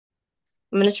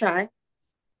I'm gonna try.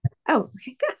 Oh,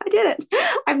 okay, good. I did it.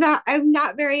 I'm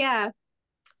not very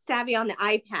savvy on the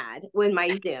iPad when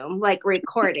my Zoom, like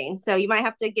recording. So you might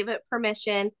have to give it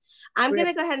permission. I'm We're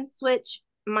gonna go ahead and switch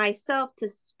myself to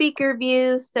speaker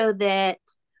view so that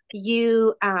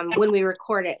you when we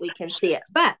record it we can see it.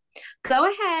 But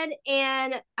go ahead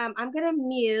and I'm gonna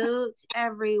mute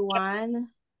everyone.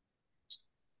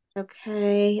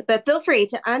 Okay. But feel free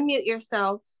to unmute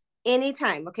yourself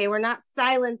anytime. Okay. We're not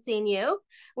silencing you.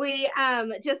 We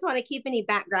just want to keep any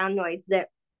background noise that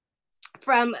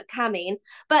from coming.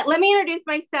 But let me introduce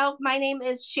myself. My name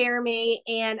is Sheremy,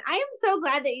 and I am so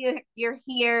glad that you're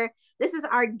here. This is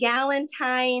our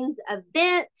Galentine's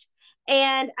event,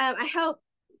 and I hope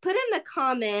put in the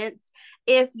comments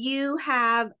if you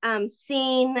have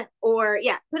seen or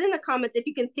yeah, put in the comments if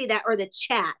you can see that or the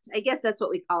chat. I guess that's what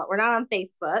we call it. We're not on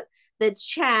Facebook. The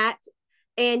chat.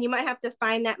 And you might have to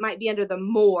find that might be under the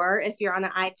more if you're on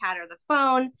an iPad or the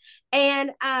phone.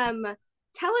 And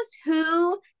tell us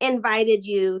who invited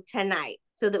you tonight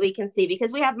so that we can see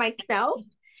because we have myself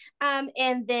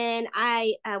and then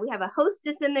I we have a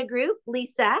hostess in the group,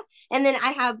 Lisa, and then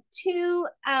I have two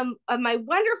of my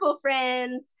wonderful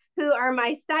friends who are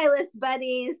my stylist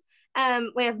buddies.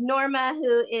 We have Norma,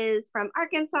 who is from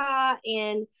Arkansas,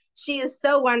 and she is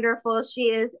so wonderful.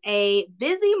 She is a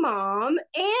busy mom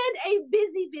and a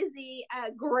busy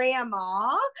grandma.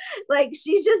 Like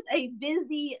she's just a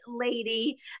busy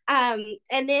lady. And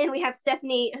then we have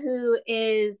Stephanie, who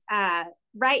is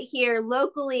right here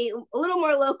locally, a little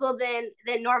more local than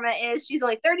Norma is. She's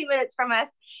only 30 minutes from us.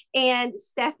 And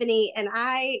Stephanie and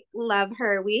I love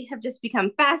her. We have just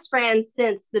become fast friends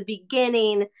since the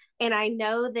beginning. And I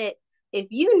know that if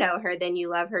you know her, then you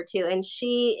love her too. And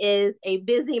she is a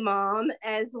busy mom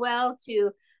as well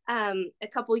to a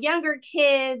couple younger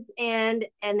kids, and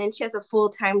then she has a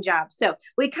full-time job. So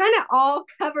we kind of all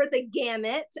cover the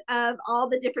gamut of all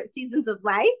the different seasons of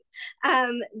life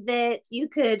that you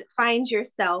could find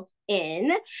yourself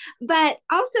in. But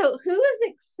also, who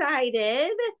is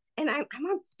excited? And I'm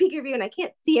on speaker view and I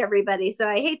can't see everybody, so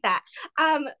I hate that.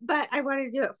 But I want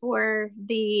to do it for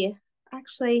the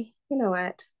actually, you know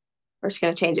what? We're just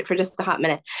going to change it for just a hot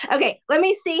minute. Okay, let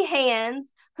me see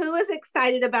hands. Who is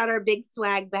excited about our big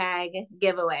swag bag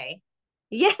giveaway?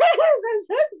 Yes, I'm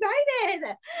so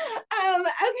excited.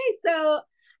 Okay, so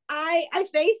I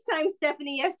FaceTimed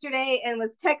Stephanie yesterday and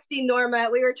was texting Norma.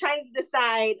 We were trying to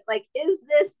decide, like, is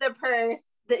this the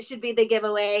purse that should be the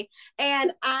giveaway?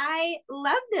 And I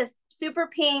love this super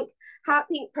pink, hot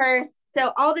pink purse.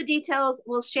 So all the details,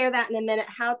 we'll share that in a minute,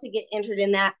 how to get entered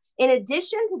in that. In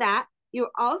addition to that, you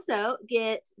also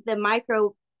get the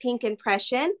micro pink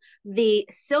impression, the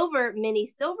silver mini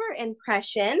silver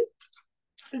impression,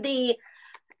 the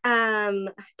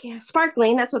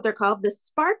sparkling, that's what they're called, the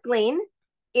sparkling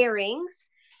earrings,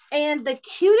 and the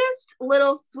cutest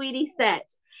little sweetie set.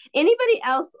 Anybody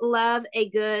else love a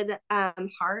good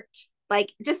heart?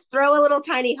 Like just throw a little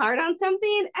tiny heart on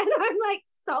something and I'm like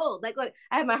sold. Like look,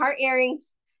 I have my heart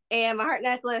earrings and my heart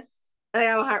necklace and I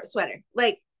have a heart sweater.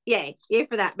 Like yay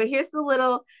for that. But here's the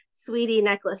little sweetie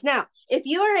necklace. Now, if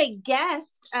you are a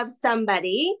guest of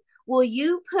somebody, will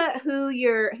you put who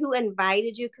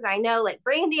invited you? Because I know like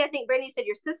Brandy, I think Brandy said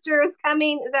your sister is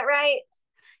coming. Is that right?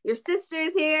 Your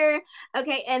sister's here.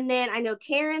 Okay. And then I know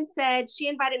Karen said she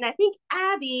invited, and I think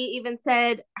Abby even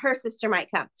said her sister might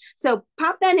come. So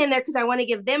pop that in there because I want to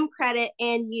give them credit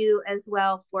and you as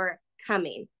well for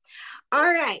coming.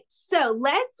 All right, so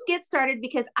let's get started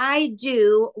because I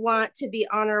do want to be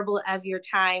honorable of your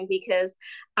time because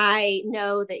I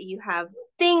know that you have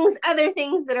other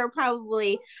things that are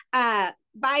probably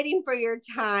biting for your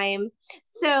time.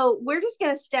 So we're just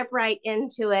going to step right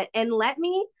into it and let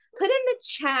me put in the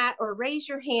chat or raise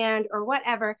your hand or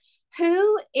whatever.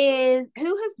 Who has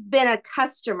been a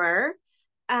customer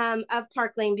of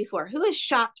Park Lane before? Who has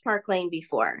shopped Park Lane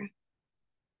before?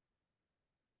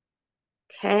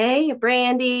 Okay,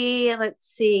 Brandy. Let's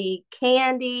see,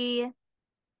 Candy.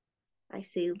 I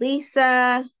see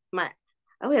Lisa.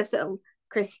 We have some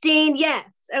Christine.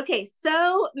 Yes. Okay,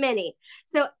 so many.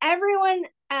 So everyone,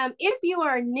 if you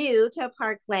are new to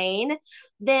Park Lane,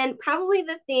 then probably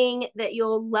one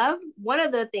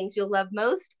of the things you'll love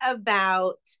most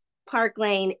about Park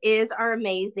Lane is our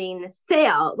amazing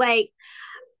sale. Like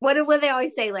what they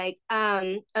always say, like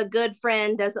a good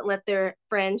friend doesn't let their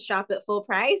friend shop at full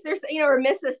price or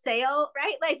miss a sale,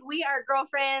 right? Like we are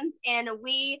girlfriends and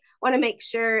we want to make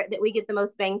sure that we get the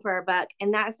most bang for our buck,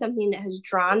 and that's something that has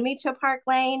drawn me to Park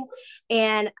Lane,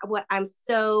 and what I'm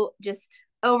so just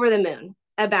over the moon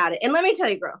about it. And let me tell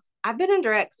you girls, I've been in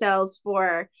direct sales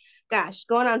for gosh,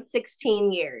 going on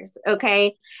 16 years.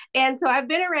 Okay. And so I've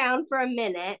been around for a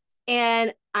minute,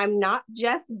 and I'm not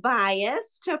just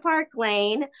biased to Park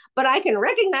Lane, but I can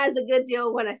recognize a good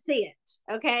deal when I see it.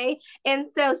 Okay. And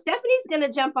so Stephanie's going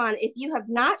to jump on. If you have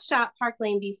not shopped Park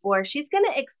Lane before, she's going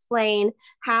to explain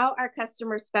how our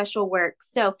customer special works.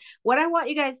 So, what I want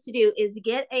you guys to do is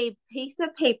get a piece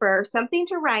of paper, something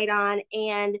to write on,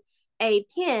 and a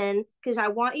pen, because I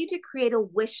want you to create a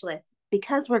wish list,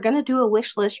 because we're going to do a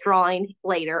wish list drawing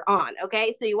later on.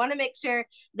 Okay. So you want to make sure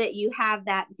that you have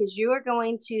that, because you are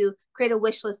going to create a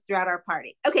wish list throughout our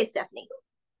party. Okay, Stephanie.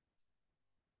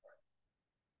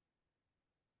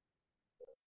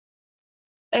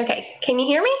 Okay, can you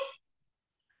hear me?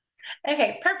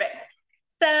 Okay, perfect.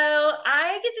 So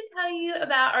I get to tell you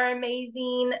about our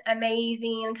amazing,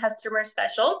 amazing customer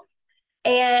special.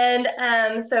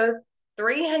 And so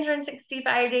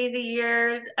 365 days a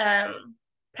year,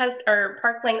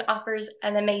 Park Lane offers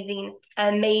an amazing,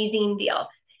 amazing deal.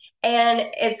 And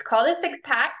it's called a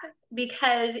 6-pack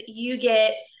because you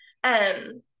get,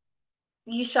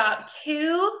 you shop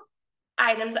 2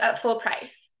 items at full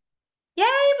price. Yay,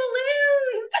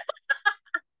 balloons!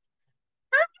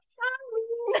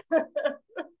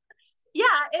 Yeah,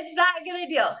 it's that good a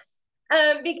deal.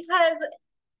 Because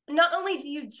not only do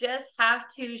you just have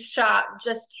to shop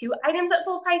just 2 items at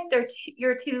full price, they're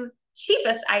your 2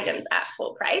 cheapest items at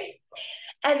full price.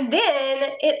 And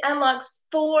then it unlocks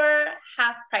 4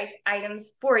 half-price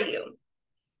items for you.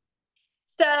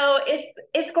 So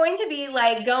it's going to be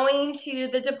like going to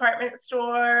the department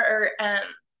store, or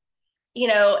you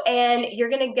know, and you're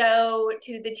gonna go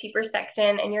to the cheaper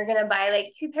section and you're gonna buy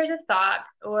like 2 pairs of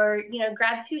socks, or, you know,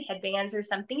 grab 2 headbands or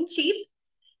something cheap,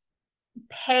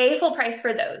 pay full price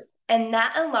for those. And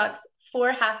that unlocks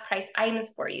 4 half-price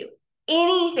items for you.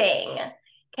 Anything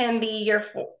can be your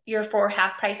 4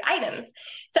 half-price items.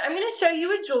 So I'm gonna show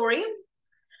you a jewelry,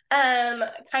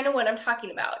 kind of what I'm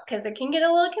talking about, because it can get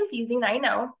a little confusing, I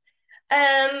know.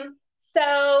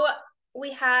 So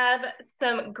we have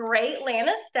some great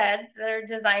Lana studs that are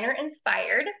designer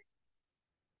inspired.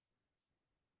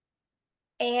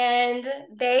 And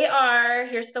they are,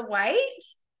 here's the white,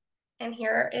 and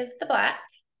here is the black.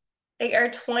 They are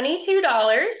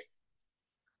 $22.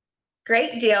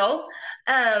 Great deal.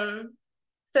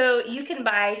 So you can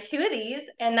buy 2 of these,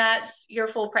 and that's your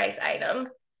full price item.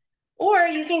 Or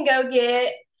you can go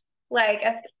get like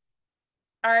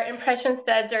our impression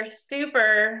studs are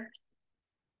super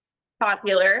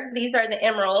popular. These are the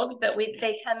emerald, but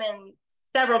they come in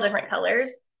several different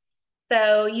colors.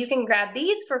 So you can grab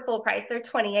these for full price. They're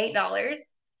 $28.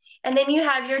 And then you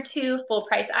have your 2 full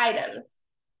price items,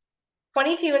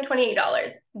 $22 and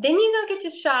 $28. Then you go get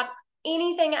to shop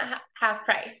anything at half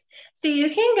price. So you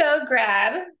can go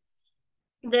grab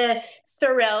the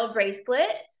Sorel bracelet.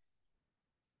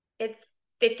 It's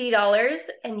 $50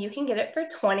 and you can get it for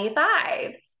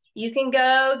 $25. You can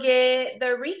go get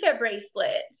the Rika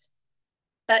bracelet.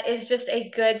 That is just a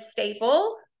good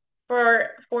staple for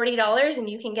 $40, and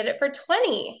you can get it for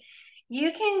 $20.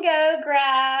 You can go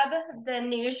grab the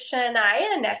new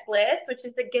Shania necklace, which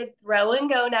is a good throw and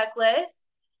go necklace.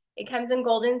 It comes in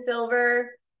gold and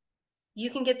silver. You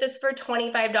can get this for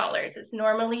 $25. It's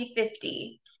normally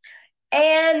 $50.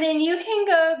 And then you can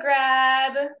go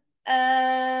grab,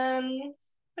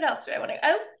 what else do I want to,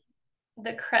 oh,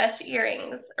 the crushed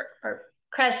earrings, or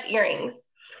crest earrings.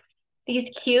 These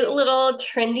cute little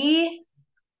trendy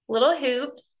little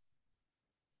hoops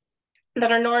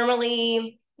that are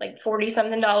normally like 40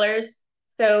 something dollars.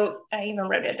 So I even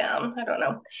wrote it down, I don't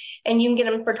know. And you can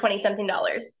get them for 20 something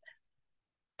dollars.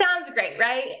 Sounds great,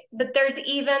 right? But there's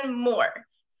even more.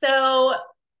 So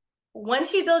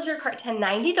once you build your cart to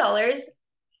 $90,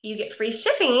 you get free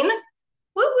shipping,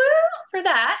 woo woo, for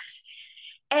that.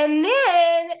 And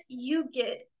then you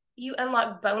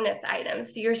unlock bonus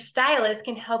items. So your stylist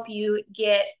can help you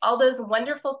get all those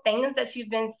wonderful things that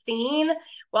you've been seeing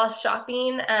while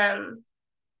shopping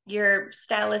your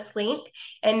stylist link.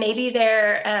 And maybe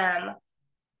they're,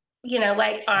 you know,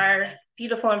 like our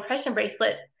beautiful impression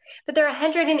bracelets, but they're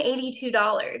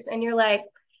 $182. And you're like,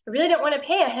 I really don't want to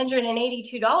pay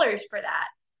 $182 for that.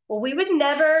 Well, we would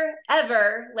never,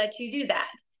 ever let you do that.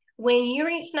 When you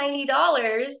reach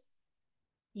 $90,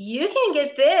 you can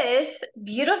get this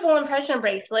beautiful impression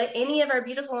bracelet, any of our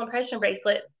beautiful impression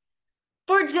bracelets,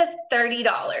 for just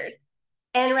 $30.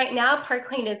 And right now,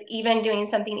 Park Lane is even doing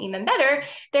something even better.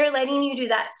 They're letting you do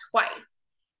that twice.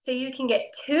 So you can get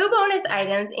 2 bonus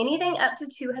items, anything up to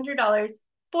 $200,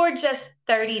 for just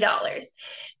 $30.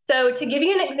 So to give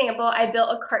you an example, I built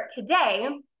a cart today,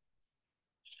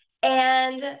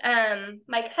 and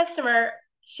my customer,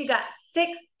 she got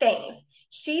 6 things.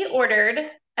 She ordered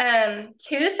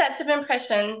two sets of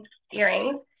impression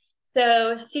earrings.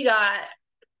 So she got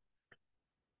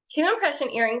two impression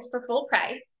earrings for full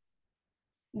price.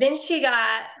 Then she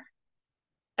got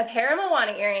a pair of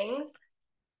Moana earrings.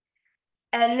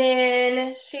 And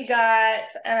then she got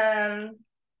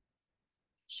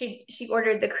she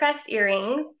ordered the crest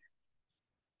earrings.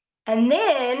 And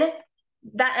then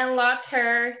that unlocked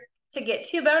her to get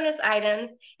two bonus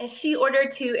items, and she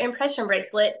ordered two impression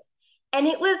bracelets, and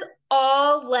it was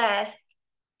all less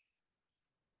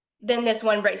than this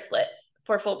one bracelet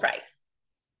for full price.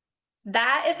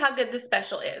 That is how good this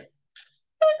special is.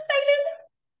 So excited.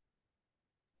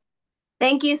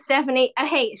 Thank you, Stephanie.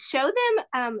 Hey, show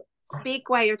them speak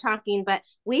while you're talking, but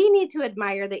we need to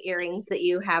admire the earrings that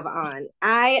you have on.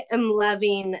 I am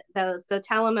loving those. So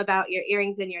tell them about your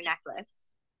earrings and your necklace.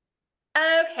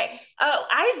 Okay. Oh,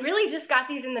 I really just got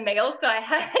these in the mail, so I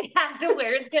had to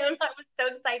wear them. I was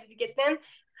so excited to get them.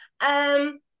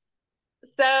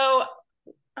 So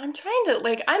I'm trying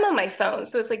to I'm on my phone,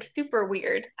 so it's like super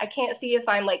weird. I can't see if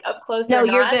I'm like up close No, or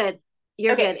you're not. good.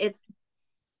 You're Okay. good. It's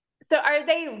So are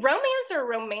they romance or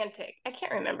romantic? I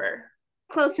can't remember.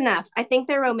 close enough. I think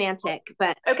they're romantic,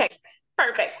 but Okay,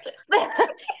 perfect. They're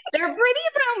pretty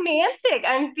romantic.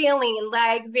 I'm feeling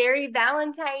like very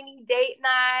Valentine date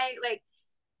night. Like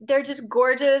they're just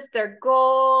gorgeous. They're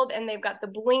gold and they've got the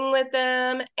bling with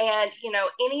them. And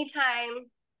anytime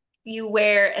you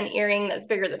wear an earring that's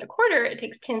bigger than a quarter, it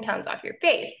takes 10 pounds off your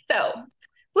face. So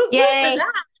whoop whoop for yay.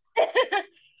 that.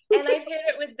 And I paired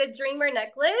it with the Dreamer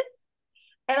necklace.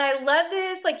 And I love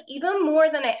this like even more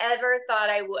than I ever thought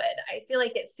I would. I feel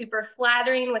like it's super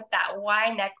flattering with that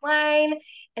Y neckline.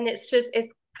 And it's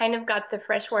kind of got the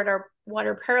freshwater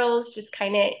water pearls just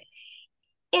kind of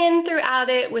in throughout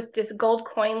it with this gold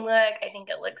coin look. I think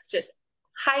it looks just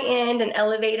high end and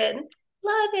elevated.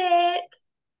 Love it.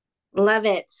 Love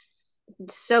it.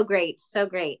 So great. So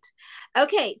great.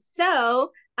 Okay,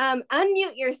 so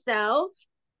unmute yourself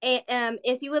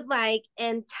if you would like,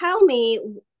 and tell me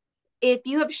if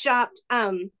you have shopped.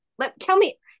 Tell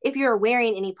me if you're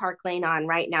wearing any Park Lane on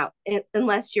right now,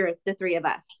 unless you're the three of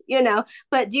us,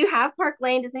 But do you have Park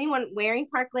Lane? Is anyone wearing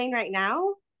Park Lane right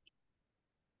now?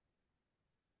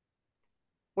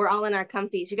 We're all in our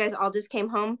comfies. You guys all just came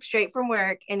home straight from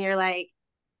work, and you're like,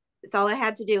 it's all I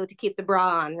had to do to keep the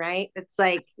bra on, right? It's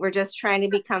like we're just trying to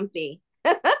be comfy.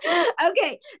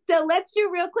 Okay, so let's do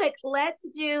real quick. Let's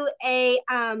do a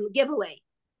giveaway.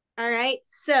 All right.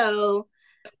 So,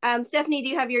 Stephanie, do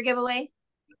you have your giveaway?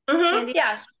 Mm-hmm.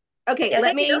 Yeah. Okay. Yes,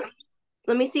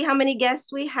 let me see how many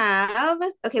guests we have.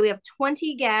 Okay, we have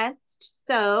 20 guests.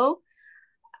 So,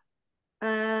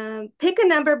 pick a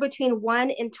number between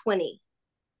 1 and 20.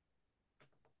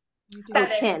 Oh,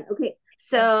 10. Okay.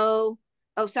 So,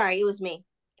 oh, sorry, it was me.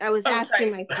 I was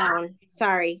asking my phone.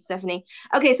 Sorry, Stephanie.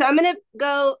 Okay, so I'm gonna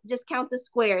go just count the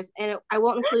squares, and I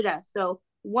won't include us. So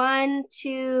 1,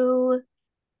 2,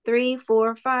 3,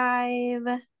 4, 5,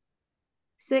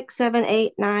 6, 7,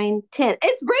 8, 9, 10.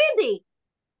 It's Brandy.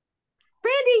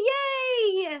 Brandy,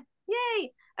 yay!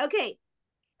 Yay. Okay.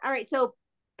 All right, so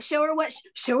show her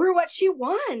what she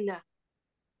won.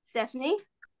 Stephanie.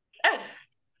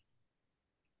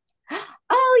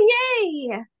 Oh,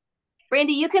 yay!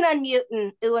 Brandy, you can unmute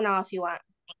and ooh and ah if you want.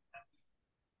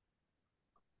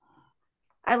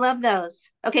 I love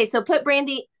those. Okay, so put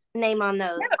Brandy's name on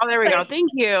those. Oh, there we go. Thank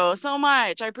you so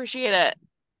much. I appreciate it.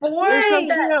 They're so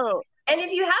cute. And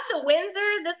if you have the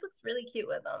Windsor, this looks really cute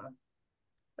with them.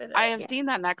 I have seen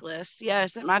that necklace.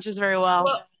 Yes, it matches very well.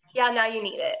 Well, yeah, now you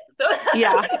need it. So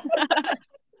yeah.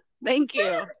 Thank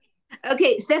you.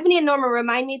 Okay, Stephanie and Norma,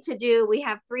 remind me we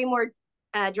have 3 more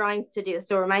drawings to do.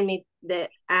 So remind me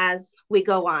that as we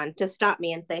go on to stop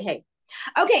me and say, hey.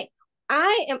 Okay,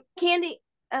 I am Candy.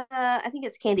 I think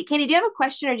it's Candy. Candy, do you have a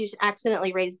question, or did you just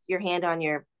accidentally raise your hand on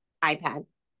your iPad?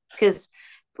 Because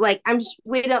that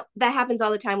happens all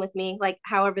the time with me. Like,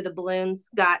 however the balloons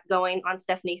got going on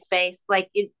Stephanie's face, I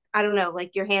don't know,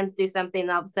 like your hands do something and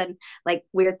all of a sudden like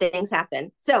weird things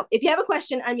happen. So if you have a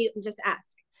question, unmute and just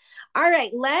ask. All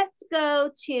right, let's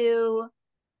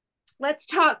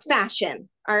talk fashion.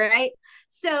 All right.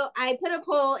 So I put a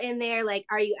poll in there, like,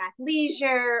 are you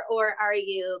athleisure or are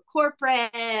you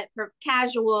corporate,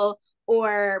 casual,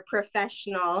 or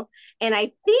professional? And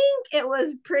I think it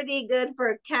was pretty good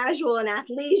for casual and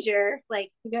athleisure. Like,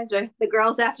 you guys are the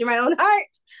girls after my own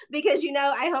heart, because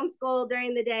I homeschool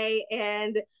during the day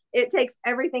and it takes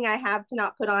everything I have to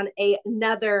not put on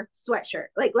another sweatshirt.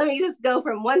 Like, let me just go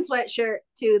from one sweatshirt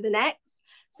to the next.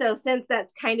 So since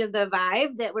that's kind of the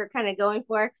vibe that we're kind of going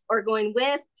for or going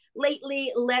with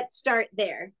lately, let's start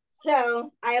there.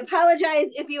 So I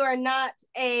apologize if you are not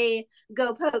a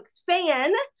Go Pokes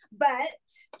fan, but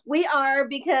we are,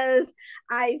 because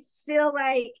I feel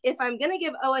like if I'm going to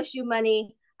give OSU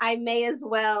money, I may as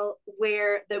well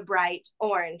wear the bright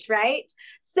orange, right?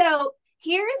 So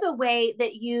here is a way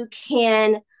that you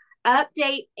can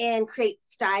update and create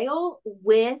style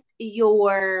with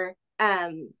your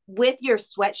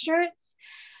sweatshirts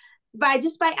by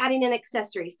adding an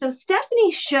accessory. So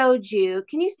Stephanie showed you.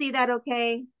 Can you see that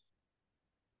okay?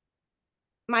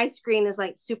 My screen is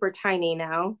like super tiny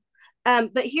now.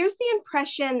 But here's the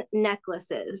impression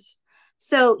necklaces.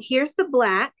 So here's the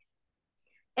black,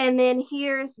 and then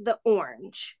here's the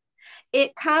orange.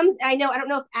 It comes, I don't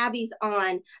know if Abby's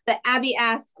on, but Abby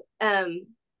asked,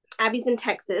 Abby's in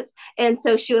Texas. And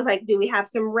so she was like, do we have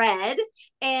some red?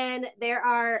 And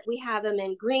we have them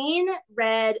in green,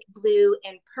 red, blue,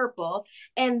 and purple.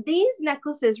 And these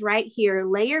necklaces right here,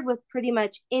 layered with pretty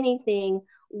much anything,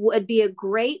 would be a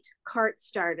great cart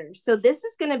starter. So this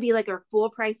is going to be like a full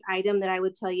price item that I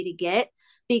would tell you to get,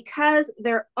 because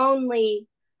they're only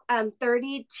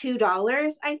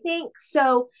 $32, I think.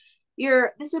 So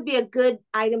this would be a good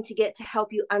item to get to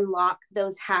help you unlock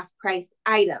those half price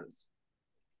items.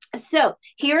 So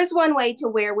here's one way to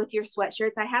wear with your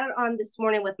sweatshirts. I had it on this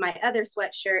morning with my other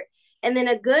sweatshirt. And then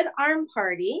a good arm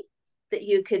party that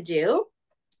you could do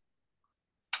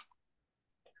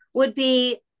would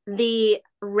be the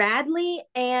Radley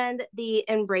and the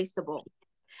Embraceable.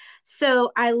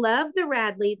 So I love the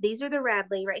Radley. These are the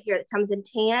Radley right here that comes in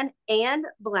tan and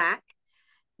black.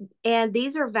 And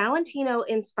these are Valentino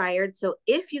inspired. So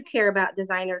if you care about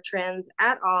designer trends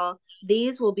at all,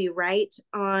 these will be right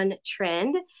on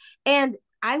trend. And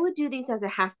I would do these as a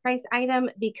half price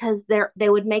item because they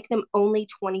would make them only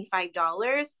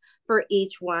 $25 for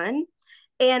each one.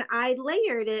 And I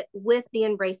layered it with the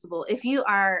Embraceable. If you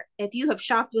have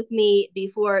shopped with me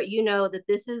before, you know that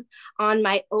this is on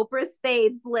my Oprah's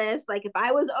faves list. Like if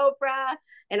I was Oprah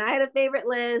and I had a favorite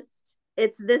list,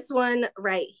 it's this one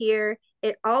right here.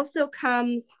 It also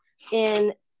comes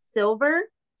in silver,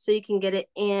 so you can get it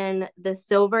in the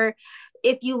silver.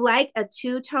 If you like a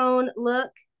two-tone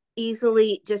look,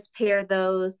 easily just pair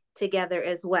those together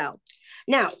as well.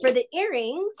 Now, for the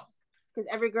earrings, because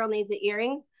every girl needs the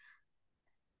earrings,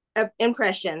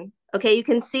 impression. Okay, you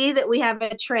can see that we have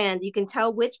a trend. You can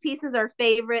tell which pieces are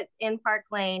favorites in Park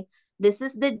Lane. This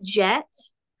is the Jet,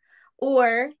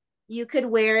 or you could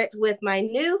wear it with my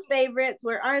new favorites.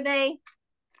 Where are they?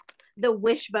 The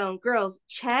Wishbone. Girls,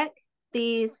 check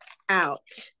these out.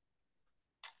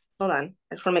 Hold on.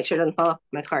 I just want to make sure it doesn't fall off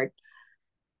my card.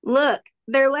 Look,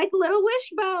 they're like little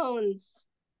wishbones.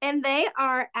 And they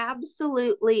are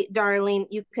absolutely darling.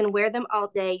 You can wear them all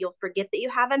day. You'll forget that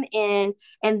you have them in.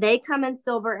 And they come in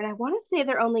silver. And I want to say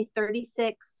they're only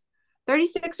 $36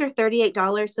 or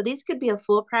 $38. So these could be a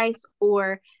full price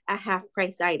or a half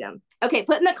price item. Okay,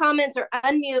 put in the comments or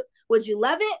unmute. Would you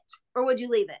love it or would you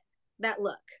leave it? That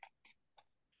look.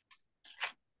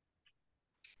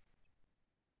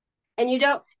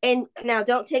 And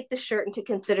don't take the shirt into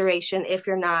consideration if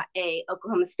you're not a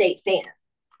Oklahoma State fan.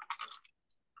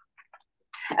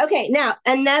 Okay, now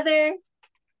another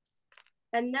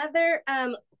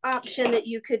option that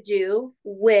you could do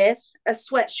with a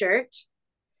sweatshirt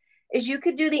is you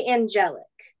could do the angelic.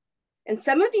 And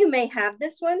some of you may have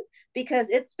this one because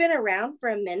it's been around for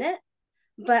a minute,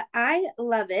 but I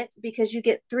love it because you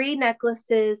get 3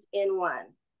 necklaces in one.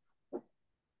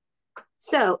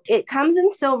 So it comes in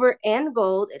silver and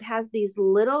gold. It has these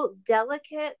little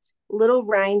delicate little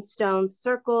rhinestone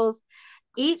circles.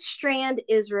 Each strand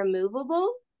is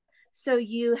removable. So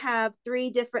you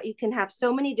can have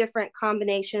so many different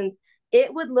combinations.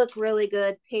 It would look really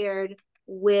good paired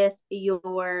with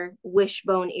your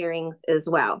wishbone earrings as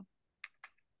well.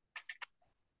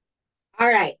 All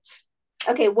right.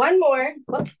 Okay, one more.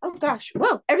 Whoops. Oh gosh.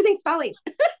 Whoa, everything's falling.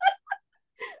 Okay.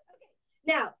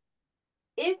 Now,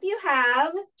 if you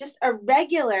have just a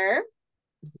regular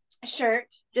shirt,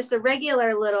 just a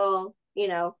regular little,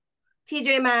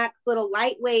 TJ Maxx, little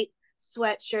lightweight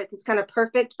sweatshirt that's kind of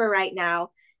perfect for right now,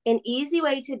 an easy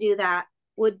way to do that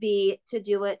would be to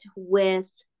do it with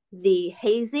the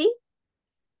hazy.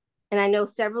 And I know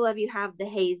several of you have the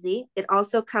hazy. It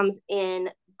also comes in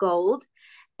gold.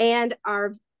 And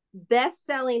our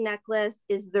best-selling necklace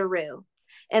is the Rue.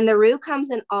 And the Rue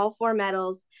comes in all 4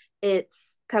 metals. It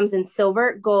comes in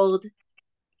silver, gold,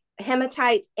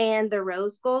 hematite, and the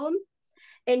rose gold.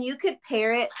 And you could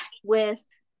pair it with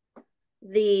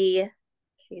the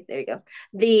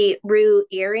Rue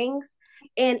earrings.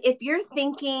 And if you're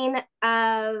thinking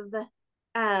of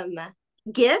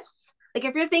gifts, like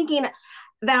if you're thinking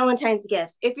Valentine's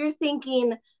gifts, if you're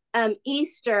thinking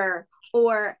Easter,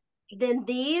 or then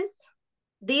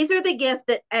these are the gift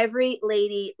that every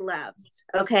lady loves.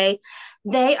 Okay.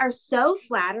 They are so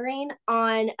flattering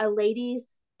on a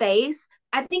lady's face.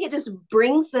 I think it just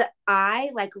brings the eye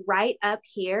like right up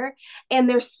here. And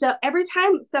they're so, every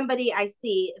time somebody I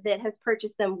see that has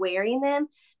purchased them wearing them,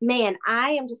 man,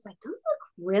 I am just like, those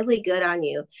look really good on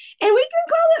you. And we can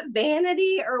call it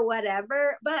vanity or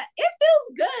whatever, but it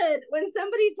feels good when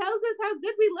somebody tells us how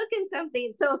good we look in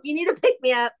something. So if you need to pick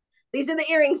me up, these are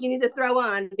the earrings you need to throw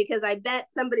on, because I bet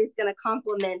somebody's going to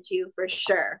compliment you for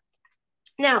sure.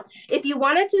 Now, if you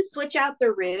wanted to switch out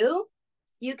the roux,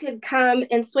 you could come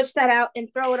and switch that out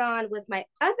and throw it on with my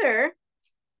other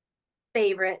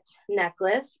favorite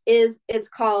necklace. It's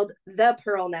called the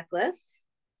pearl necklace.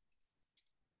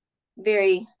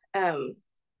 Very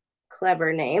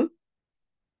clever name.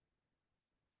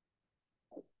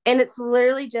 And it's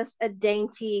literally just a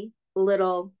dainty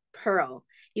little pearl.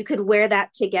 You could wear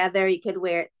that together. You could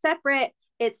wear it separate.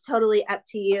 It's totally up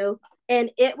to you. And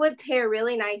it would pair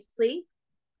really nicely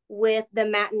with the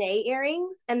matinee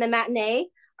earrings. And the matinee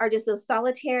are just those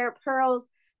solitaire pearls.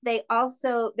 They're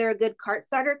a good cart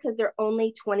starter because they're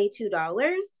only $22.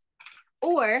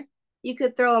 Or you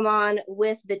could throw them on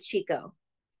with the Chico.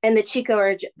 And the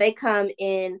Chico they come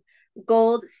in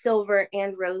gold, silver,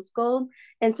 and rose gold.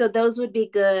 And so those would be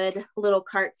good little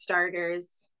cart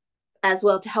starters as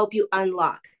well to help you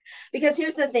unlock. Because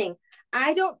here's the thing,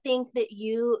 I don't think that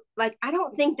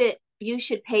you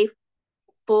should pay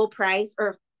full price,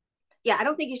 or I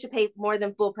don't think you should pay more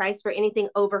than full price for anything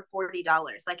over $40.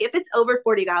 Like if it's over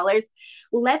 $40,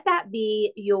 let that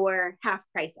be your half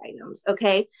price items,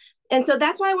 okay? And so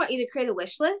that's why I want you to create a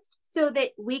wish list so that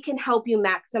we can help you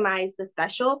maximize the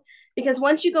special. Because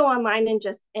once you go online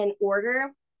and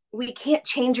order, we can't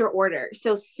change your order.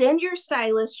 So send your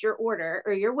stylist your order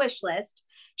or your wish list.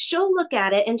 She'll look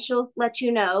at it and she'll let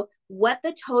you know what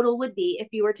the total would be if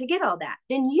you were to get all that.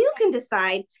 Then you can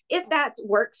decide if that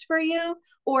works for you,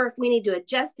 or if we need to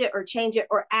adjust it or change it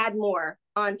or add more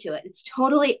onto it. It's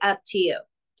totally up to you.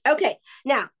 Okay,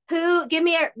 now give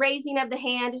me a raising of the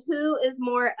hand. Who is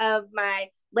more of my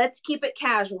let's keep it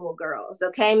casual girls?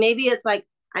 Okay, maybe it's like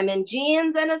I'm in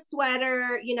jeans and a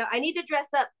sweater. I need to dress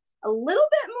up a little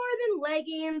bit more than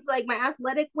leggings, like my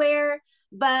athletic wear,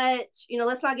 but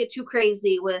let's not get too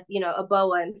crazy with a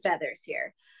boa and feathers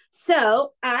here.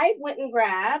 So I went and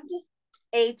grabbed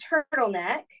a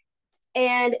turtleneck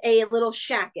and a little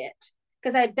shacket,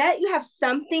 because I bet you have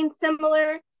something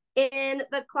similar in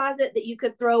the closet that you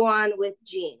could throw on with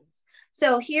jeans.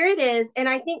 So here it is. And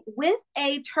I think with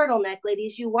a turtleneck,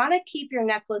 ladies, you want to keep your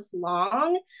necklace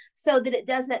long so that it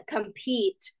doesn't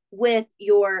compete with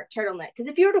your turtleneck.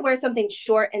 Because if you were to wear something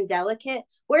short and delicate,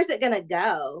 where's it going to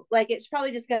go? Like it's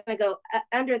probably just going to go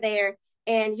under there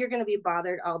and you're going to be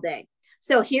bothered all day.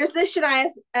 So here's the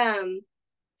Shania's.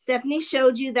 Stephanie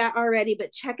showed you that already,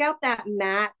 but check out that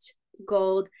matte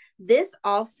gold. This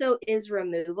also is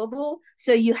removable.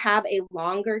 So you have a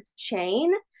longer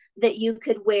chain that you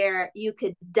could wear. You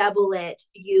could double it.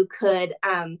 You could,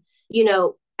 add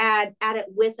it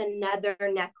with another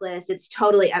necklace. It's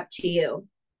totally up to you.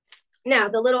 Now,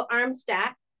 the little arm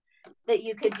stack that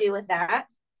you could do with that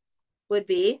would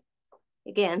be,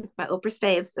 again, my Oprah's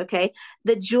faves, okay?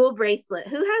 The jewel bracelet.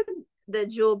 Who has the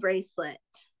jewel bracelet?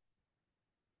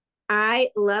 I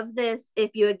love this.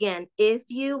 If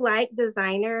you like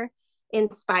designer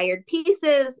inspired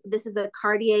pieces, this is a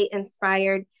Cartier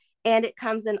inspired, and it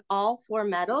comes in all 4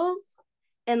 metals.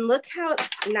 And look how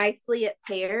nicely it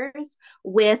pairs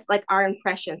with like our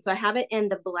impression. So I have it in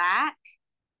the black.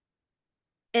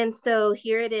 And so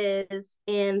here it is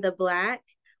in the black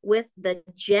with the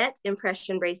jet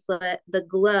impression bracelet, the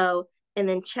glow, and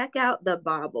then check out the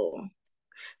bauble.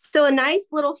 So a nice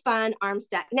little fun arm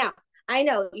stack. Now, I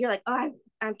know you're like, oh,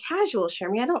 I'm casual,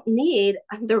 Shermy. I don't need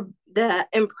the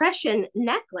impression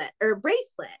necklet or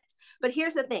bracelet. But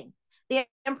here's the thing. The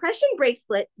impression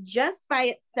bracelet just by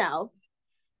itself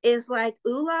is like,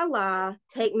 ooh la la,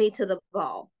 take me to the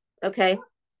ball. Okay.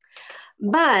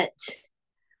 But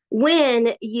when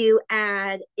you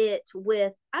add it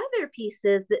with other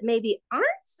pieces that maybe aren't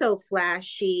so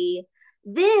flashy,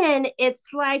 then it's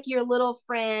like your little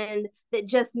friend that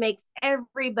just makes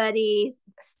everybody's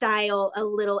style a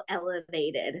little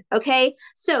elevated. Okay.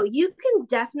 So you can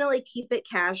definitely keep it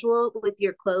casual with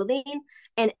your clothing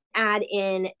and add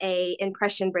in a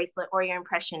impression bracelet or your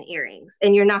impression earrings.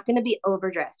 And you're not going to be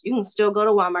overdressed. You can still go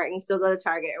to Walmart, you can still go to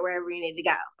Target or wherever you need to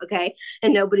go. Okay.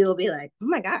 And nobody will be like, oh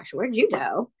my gosh, where'd you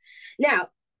go? Now,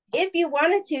 if you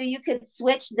wanted to, you could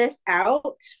switch this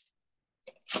out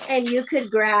and you could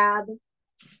grab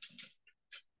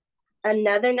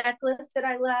Another necklace that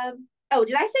I love. Oh,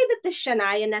 did I say that the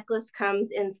Shania necklace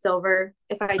comes in silver?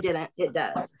 If I didn't, it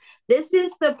does. This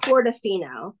is the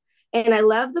Portofino. And I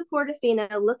love the Portofino.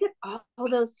 Look at all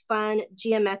those fun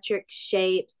geometric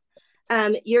shapes.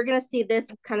 You're going to see this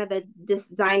kind of a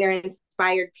designer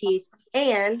inspired piece.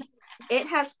 And it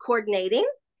has coordinating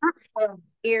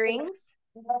earrings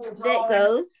that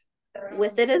goes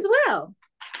with it as well.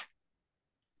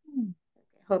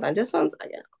 Hold on just one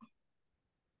second.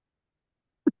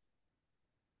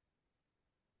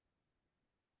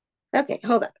 Okay,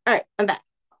 hold on. All right, I'm back.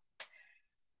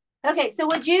 Okay, so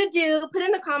would you do, put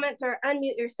in the comments or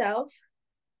unmute yourself.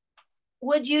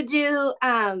 Would you do,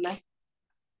 are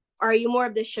you more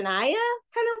of the Shania kind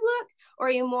of look, or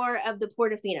are you more of the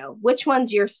Portofino? Which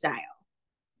one's your style?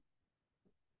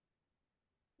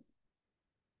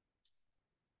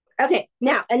 Okay,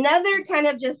 now another kind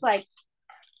of just like,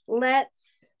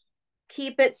 let's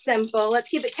keep it simple. Let's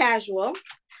keep it casual,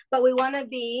 but we want to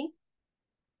be,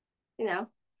 we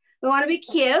want to be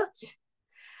cute.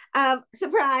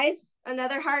 Surprise,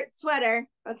 another heart sweater.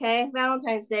 Okay,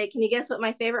 Valentine's Day. Can you guess what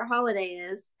my favorite holiday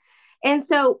is? And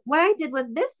so what I did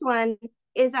with this one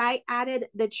is I added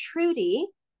the Trudy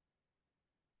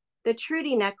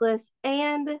necklace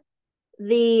and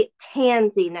the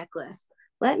Tansy necklace.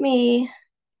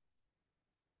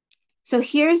 So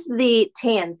here's the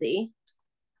Tansy,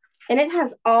 and it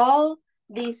has all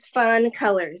these fun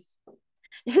colors.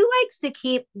 Who likes to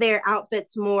keep their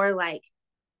outfits more like,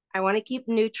 I want to keep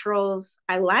neutrals.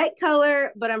 I like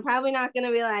color, but I'm probably not going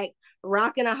to be like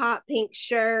rocking a hot pink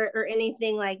shirt or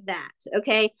anything like that.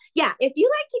 Okay. Yeah. If you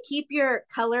like to keep your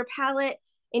color palette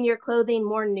in your clothing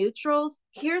more neutrals,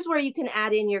 here's where you can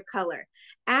add in your color.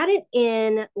 Add it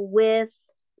in with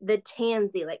the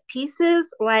tansy, like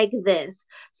pieces like this.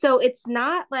 So it's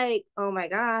not like, oh my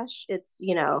gosh, it's,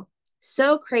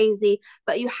 so crazy,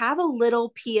 but you have a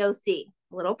little POC,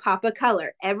 a little pop of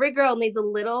color. Every girl needs a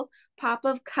little pop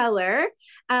of color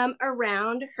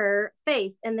around her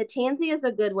face. And the tansy is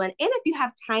a good one. And if you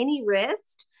have tiny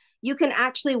wrist, you can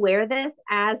actually wear this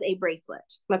as a bracelet.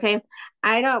 Okay.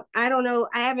 I don't know.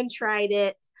 I haven't tried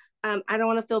it. I don't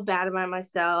want to feel bad about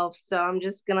myself. So I'm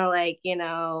just going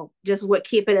to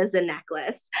keep it as a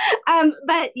necklace.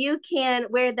 But you can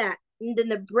wear that. And then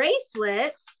the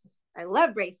bracelets, I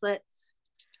love bracelets.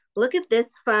 Look at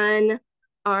this fun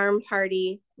arm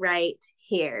party right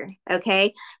here.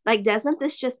 Okay. Like, doesn't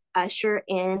this just usher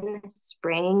in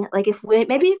spring? Like if we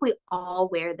all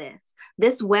wear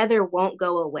this weather won't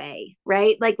go away,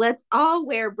 right? Like let's all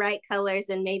wear bright colors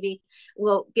and maybe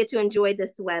we'll get to enjoy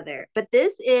this weather. But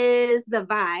this is the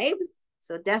vibes.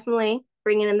 So definitely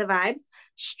bringing in the vibes.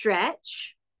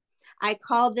 Stretch. I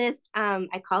call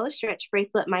a stretch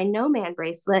bracelet my no man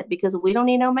bracelet because we don't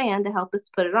need no man to help us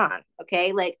put it on.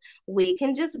 Okay. Like we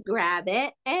can just grab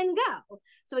it and go.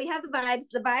 So we have the vibes.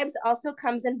 The vibes also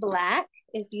comes in black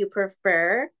if you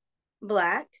prefer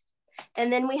black.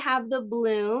 And then we have the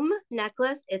bloom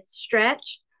necklace. It's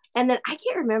stretch. And then I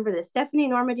can't remember this. Stephanie,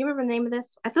 Norma, do you remember the name of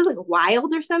this? I feel like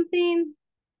wild or something.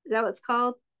 Is that what it's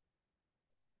called?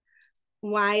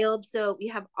 Wild. So we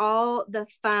have all the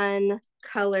fun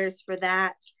colors for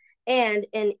that, and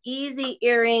an easy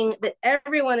earring that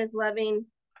everyone is loving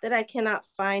that I cannot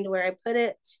find where I put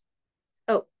it.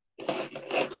 Oh,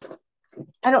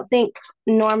 I don't think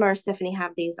Norma or Stephanie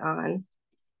have these on.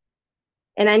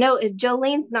 And I know if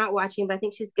Jolene's not watching, but I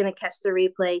think she's going to catch the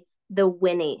replay, the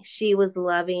Winnie. She was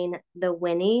loving the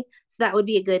Winnie. So that would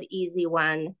be a good, easy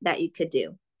one that you could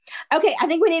do. Okay, I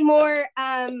think we need more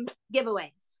giveaways.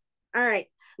 All right.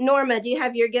 Norma, do you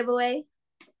have your giveaway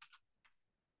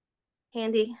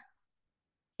handy?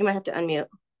 You might have to unmute.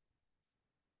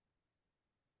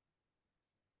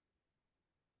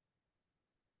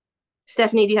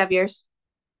 Stephanie, do you have yours?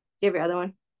 Do you have your other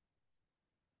one?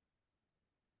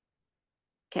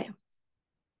 Okay.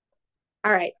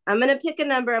 All right. I'm going to pick a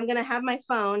number. I'm going to have my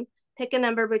phone pick a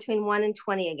number between 1 and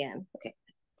 20 again. Okay.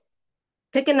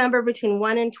 Pick a number between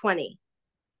 1 and 20.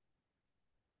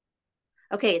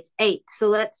 Okay, it's 8. So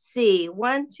let's see.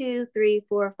 1, 2, 3,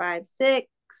 4, 5, 6,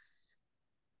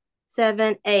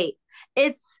 7, 8.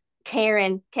 It's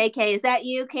Karen. KK, is that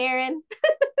you, Karen?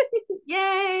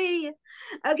 Yay.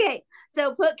 Okay,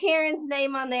 so put Karen's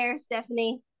name on there,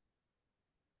 Stephanie,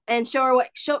 and show her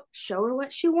what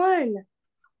she won.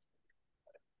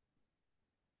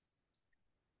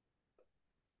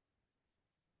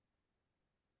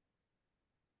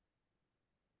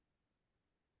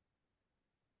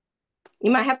 You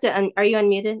might have to. Are you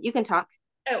unmuted? You can talk.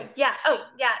 Oh yeah.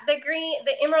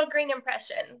 The emerald green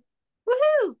impression.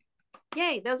 Woohoo!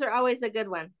 Yay! Those are always a good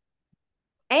one.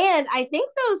 And I think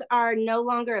those are no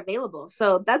longer available.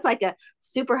 So that's like a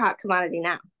super hot commodity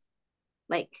now.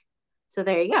 Like, so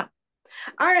there you go.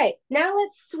 All right, now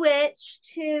let's switch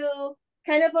to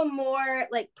kind of a more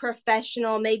like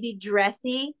professional, maybe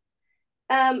dressy,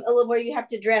 a little where you have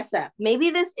to dress up. Maybe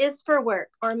this is for work,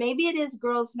 or maybe it is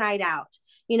girls' night out,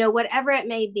 you know, whatever it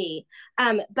may be.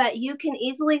 But you can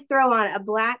easily throw on a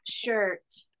black shirt,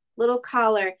 little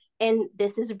collar, and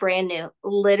this is brand new,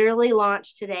 literally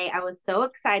launched today. I was so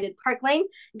excited. Park Lane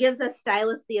gives a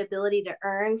stylist the ability to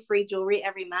earn free jewelry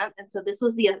every month. And so this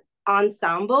was the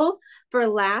ensemble for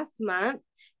last month.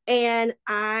 And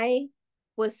I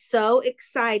was so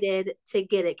excited to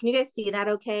get it. Can you guys see that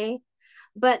okay?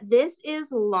 But this is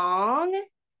long.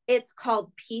 It's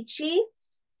called Peachy.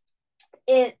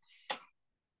 It's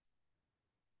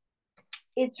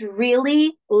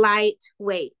really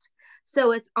lightweight.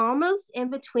 So it's almost in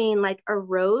between like a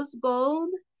rose gold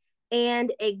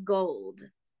and a gold.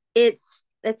 It's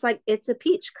like it's a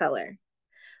peach color,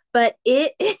 but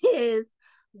it is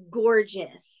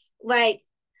gorgeous. Like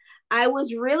I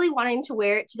was really wanting to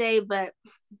wear it today, but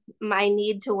my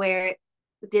need to wear it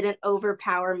didn't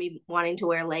overpower me wanting to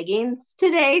wear leggings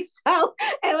today. So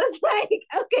it was like,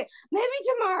 okay, maybe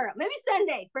tomorrow, maybe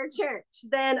Sunday for church,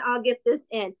 then I'll get this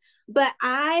in. But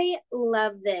I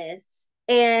love this.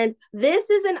 And this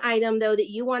is an item, though, that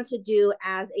you want to do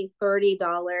as a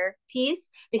 $30 piece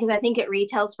because I think it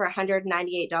retails for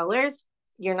 $198.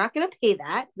 You're not going to pay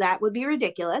that. That would be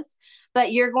ridiculous.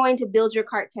 But you're going to build your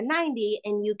cart to 90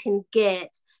 and you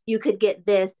could get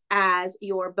this as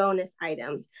your bonus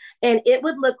items. And it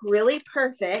would look really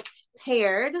perfect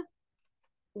paired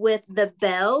with the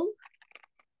bell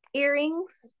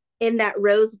earrings in that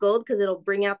rose gold because it'll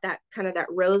bring out that kind of that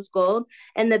rose gold.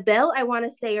 And the bell, I want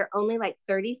to say, are only like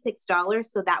 $36.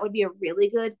 So that would be a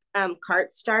really good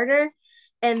cart starter.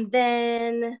 And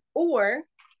then, or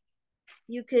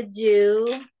you could do,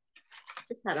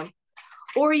 just had them,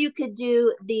 or you could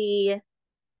do the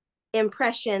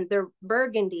impression, the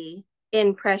burgundy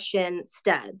impression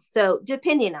studs. So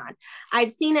depending on,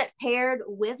 I've seen it paired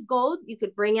with gold. You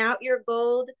could bring out your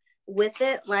gold with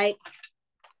it, like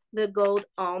the gold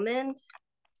almond.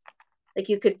 Like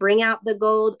you could bring out the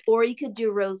gold, or you could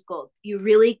do rose gold. You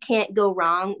really can't go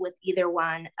wrong with either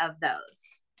one of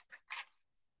those.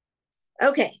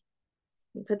 Okay,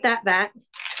 put that back.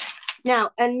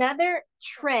 Now, another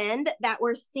trend that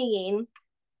we're seeing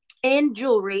in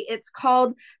jewelry, it's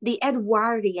called the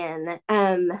Edwardian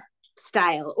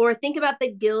style, or think about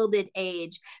the Gilded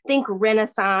Age. Think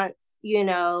Renaissance, you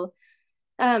know.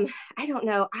 I don't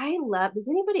know. Does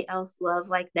anybody else love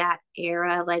like that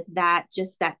era, like that,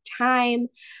 just that time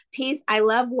piece? I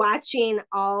love watching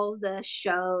all the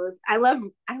shows. I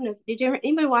don't know,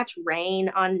 anybody watch Rain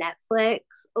on Netflix?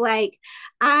 Like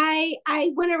I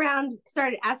went around,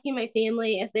 started asking my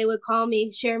family if they would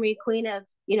share me Queen of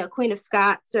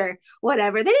Scots or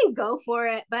whatever. They didn't go for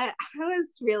it, but I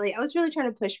was really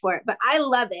trying to push for it, but I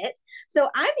love it. So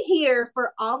I'm here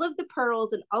for all of the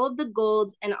pearls and all of the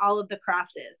golds and all of the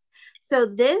crosses. So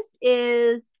this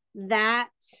is that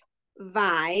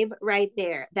vibe right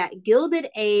there, that Gilded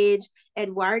Age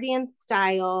Edwardian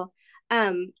style.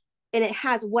 And it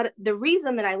has the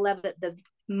reason that I love it the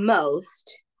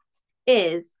most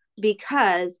is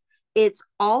because it's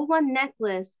all one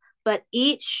necklace, but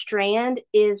each strand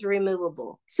is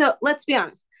removable. So let's be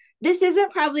honest. This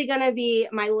isn't probably going to be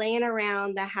my laying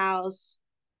around the house,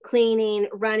 cleaning,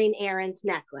 running errands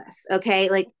necklace. Okay.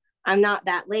 Like I'm not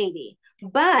that lady,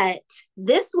 but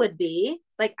this would be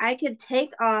like, I could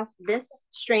take off this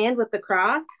strand with the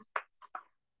cross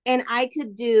and I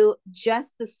could do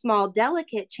just the small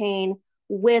delicate chain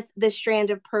with the strand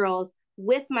of pearls,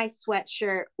 with my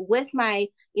sweatshirt, with my,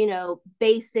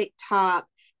 basic top.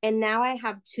 And now I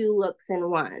have two looks in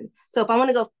one. So if I want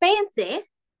to go fancy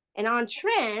and on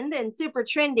trend and super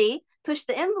trendy, push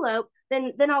the envelope,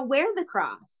 then I'll wear the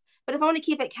cross. But if I want to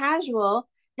keep it casual,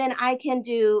 then I can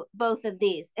do both of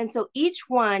these. And so each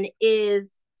one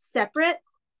is separate.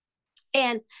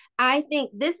 And I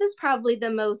think this is probably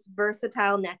the most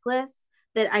versatile necklace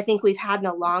that I think we've had in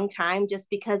a long time, just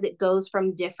because it goes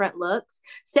from different looks.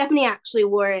 Stephanie actually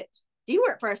wore it. You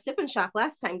wore it for our sip and shop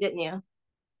last time, didn't you?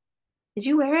 Did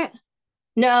you wear it?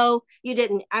 No, you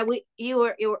didn't. You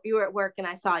were at work and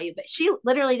I saw you, but she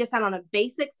literally just had on a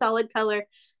basic solid color,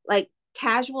 like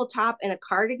casual top and a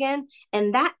cardigan.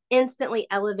 And that instantly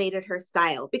elevated her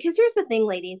style. Because here's the thing,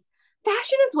 ladies,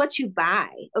 fashion is what you buy.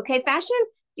 Okay.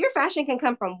 Your fashion can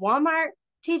come from Walmart,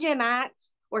 TJ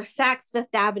Maxx, or Saks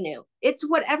Fifth Avenue. It's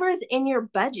whatever is in your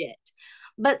budget.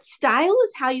 but style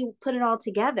is how you put it all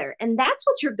together. And that's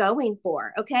what you're going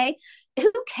for. Okay.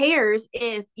 Who cares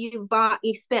if you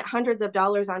spent hundreds of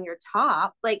dollars on your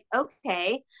top? Like,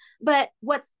 okay. But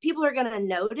what people are going to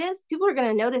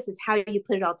notice is how you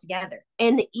put it all together.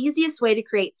 And the easiest way to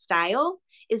create style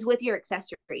is with your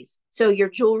accessories. So your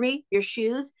jewelry, your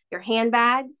shoes, your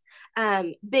handbags,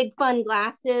 big fun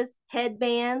glasses,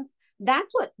 headbands.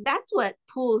 That's what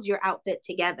pulls your outfit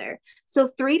together. So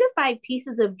 3 to 5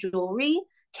 pieces of jewelry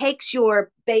takes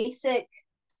your basic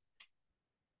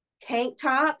tank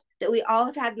top that we all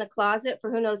have had in the closet for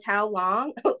who knows how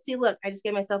long. Oh, see, look, I just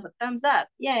gave myself a thumbs up.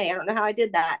 Yay! I don't know how I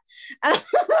did that. Yeah,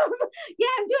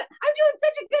 I'm doing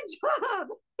such a good job.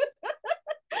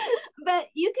 But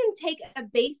you can take a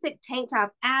basic tank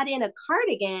top, add in a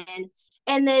cardigan,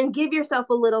 and then give yourself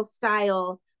a little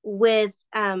style with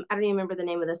I don't even remember the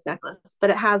name of this necklace, but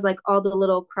it has like all the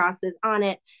little crosses on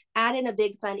it. Add in a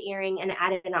big fun earring and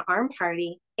add in an arm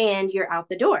party, and you're out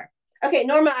the door. Okay,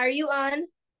 Norma, are you on?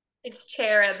 It's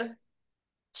cherub.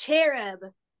 Cherub.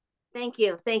 Thank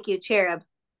you, cherub.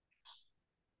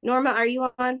 Norma, are you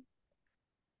on?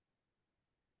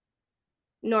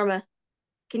 Norma,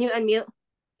 can you unmute?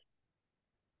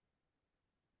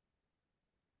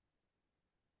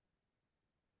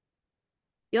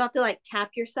 You'll have to like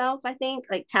tap yourself, I think,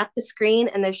 like tap the screen,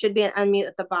 and there should be an unmute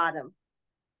at the bottom.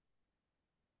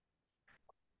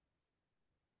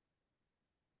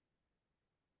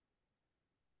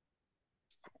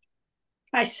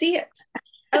 I see it.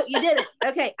 Oh, you did it.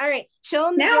 Okay. All right. Show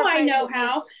them the now I know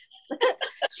how.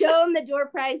 Show them the door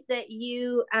prize that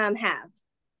you have.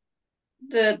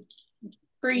 The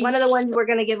free one of the ones we're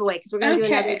going to give away because we're going to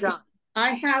do another draw.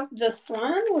 I have this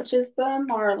one, which is the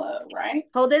Marlowe, right?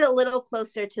 Hold it a little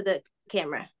closer to the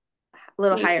camera, a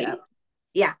little higher up.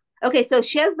 Yeah. Okay. So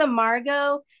she has the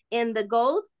Margot in the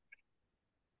gold.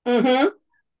 Mm-hmm.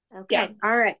 Okay. Yeah.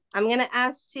 All right. I'm going to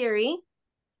ask Siri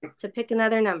to pick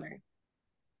another number.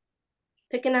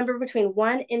 Pick a number between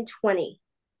 1 and 20.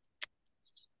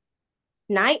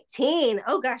 19.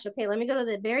 Oh gosh. Okay. Let me go to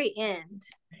the very end.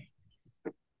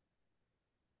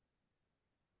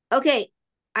 Okay.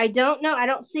 I don't know. I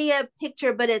don't see a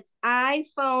picture, but it's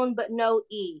iPhone, but no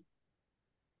E.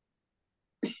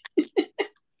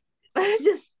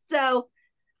 Just so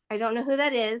I don't know who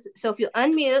that is. So if you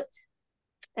unmute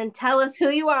and tell us who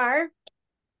you are,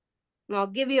 I'll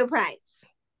give you a prize.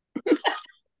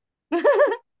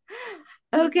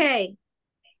 Okay.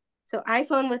 So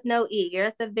iPhone with no E. You're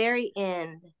at the very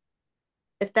end.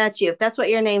 If that's you, if that's what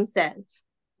your name says.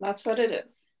 That's what it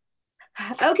is.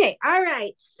 Okay. All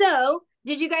right. So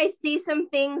did you guys see some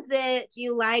things that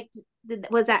you liked?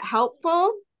 Was that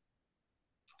helpful?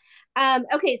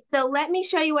 Okay. So let me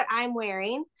show you what I'm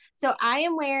wearing. So I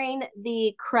am wearing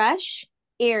the Crush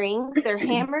earrings. They're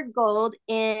hammered gold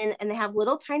and they have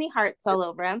little tiny hearts all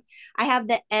over them. I have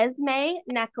the Esme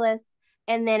necklace,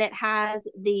 and then it has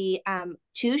the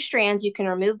 2 strands. You can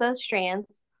remove both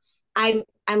strands. I'm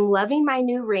loving my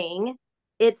new ring.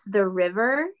 It's the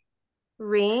River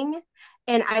ring,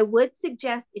 and I would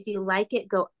suggest if you like it,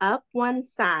 go up one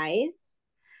size.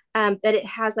 But it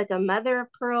has like a mother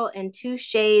of pearl and 2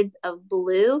 shades of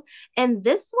blue, and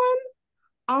this one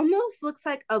almost looks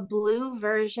like a blue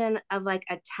version of like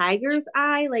a tiger's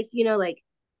eye, like, you know, like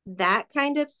that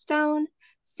kind of stone.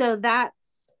 So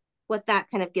that's what that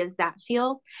kind of gives that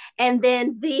feel. And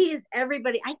then these,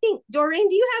 everybody, I think, Doreen,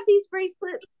 do you have these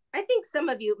bracelets? I think some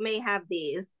of you may have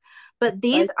these, but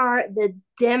these are the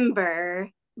Denver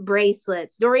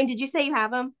bracelets. Doreen, did you say you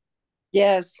have them?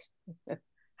 Yes.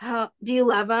 Oh, do you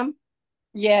love them?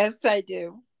 Yes, I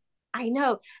do. I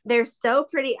know. They're so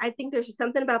pretty. I think there's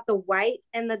something about the white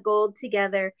and the gold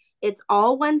together. It's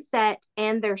all one set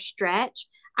and they're stretch.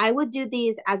 I would do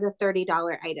these as a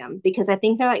 $30 item because I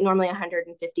think they're like normally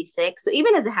 $156. So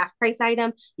even as a half price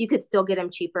item, you could still get them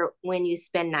cheaper when you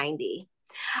spend $90.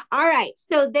 All right.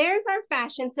 So there's our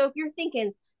fashion. So if you're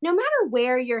thinking, no matter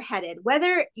where you're headed,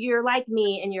 whether you're like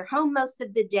me and you're home most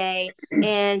of the day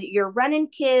and you're running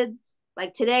kids,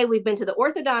 like today we've been to the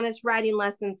orthodontist, riding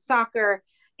lessons, soccer,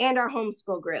 and our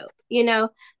homeschool group, you know?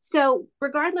 So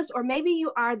regardless, or maybe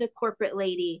you are the corporate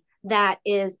lady that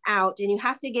is out and you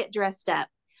have to get dressed up.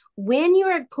 When you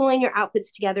are pulling your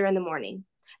outfits together in the morning,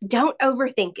 don't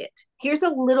overthink it. Here's a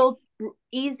little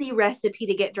easy recipe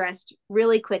to get dressed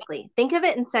really quickly. Think of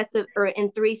it in sets of, or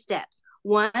in 3 steps.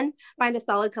 1, find a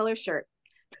solid color shirt.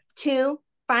 2,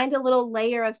 find a little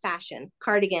layer of fashion,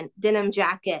 cardigan, denim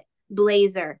jacket,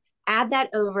 blazer, add that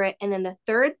over it. And then the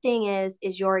third thing is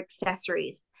your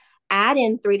accessories. add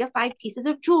in 3 to 5 pieces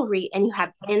of jewelry, and you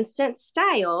have instant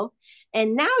style.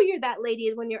 And now you're that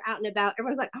lady when you're out and about.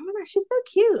 Everyone's like, oh my gosh, she's so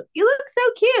cute. You look so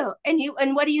cute.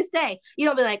 And what do you say? You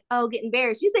don't be like, oh, get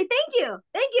embarrassed. You say, thank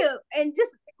you. And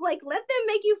just like let them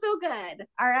make you feel good.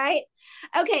 All right.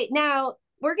 Okay. Now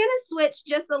we're going to switch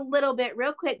just a little bit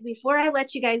real quick before I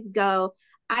let you guys go.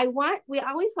 We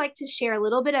always like to share a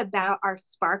little bit about our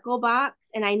Sparkle Box.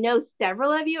 And I know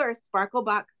several of you are Sparkle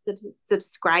Box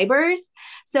subscribers.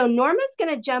 So Norma's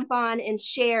going to jump on and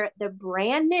share the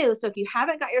brand new. So if you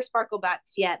haven't got your Sparkle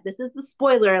Box yet, this is the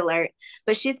spoiler alert,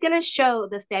 but she's going to show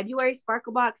the February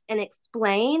Sparkle Box and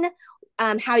explain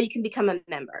how you can become a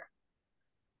member.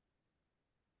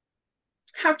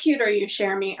 How cute are you,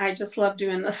 Sheremy? I just love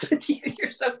doing this with you.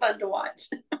 You're so fun to watch.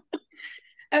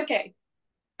 Okay.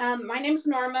 My name's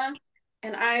Norma,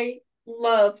 and I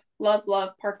love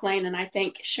Park Lane, and I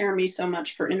thank Sheremy so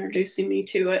much for introducing me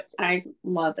to it. I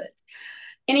love it.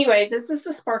 Anyway, this is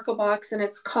the Sparkle Box, and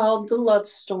it's called The Love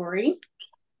Story,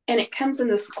 and it comes in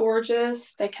this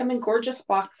they come in gorgeous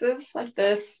boxes like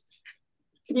this.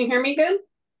 Can you hear me good?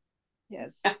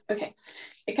 Yes. Okay.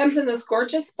 It comes in this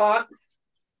gorgeous box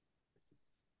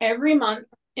every month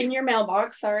in your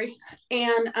mailbox, sorry.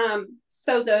 And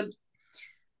so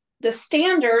the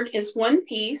standard is 1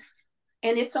 piece,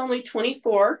 and it's only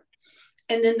 $24.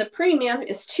 And then the premium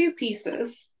is 2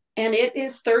 pieces, and it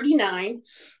is $39.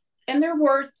 And they're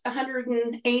worth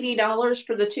 $180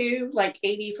 for the 2, like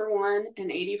 $80 for one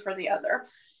and $80 for the other.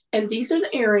 And these are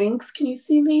the earrings. Can you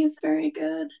see these? Very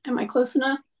good. Am I close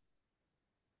enough?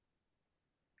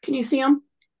 Can you see them?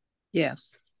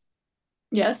 Yes.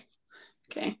 Yes.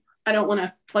 Okay. I don't want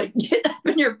to like get up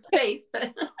in your face,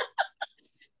 but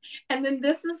and then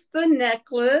this is the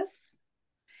necklace.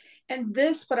 And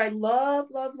this, what I love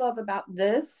about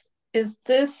this is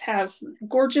this has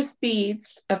gorgeous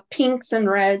beads of pinks and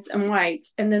reds and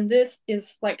whites. And then this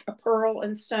is like a pearl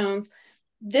and stones.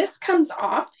 This comes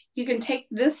off. You can take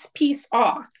this piece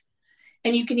off,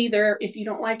 and you can either, if you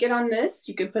don't like it on this,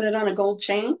 you can put it on a gold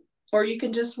chain, or you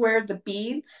can just wear the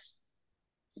beads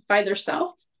by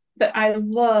themselves. But I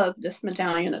love this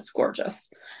medallion. It's gorgeous.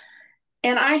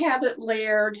 And I have it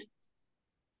layered.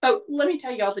 Oh, let me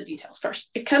tell you all the details first.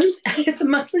 It's a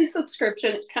monthly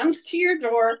subscription. It comes to your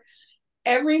door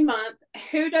every month.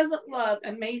 Who doesn't love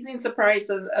amazing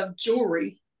surprises of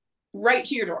jewelry right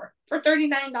to your door for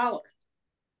 $39?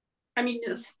 I mean,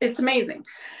 it's amazing.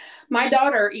 My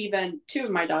daughter, even 2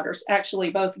 of my daughters actually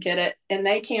both get it, and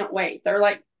they can't wait. They're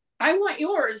like, I want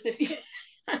yours. If you,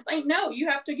 I'm like, no, you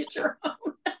have to get your own.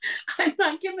 I'm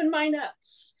not giving mine up.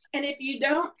 And if you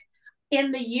don't,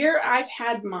 in the year I've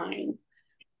had mine,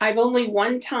 I've only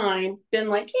one time been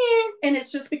like, and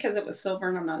it's just because it was silver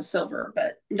and I'm not a silver,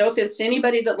 but no offense to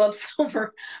anybody that loves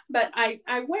silver, but I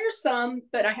wear some,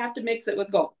 but I have to mix it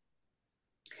with gold.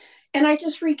 And I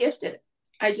just regifted it.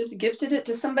 I just gifted it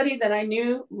to somebody that I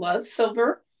knew loved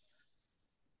silver,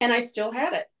 and I still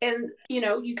had it. And,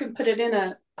 you can put it in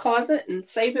a closet and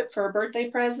save it for a birthday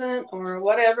present or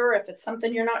whatever. If it's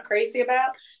something you're not crazy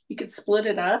about, you could split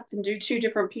it up and do 2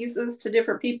 different pieces to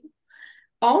different people.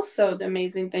 Also, the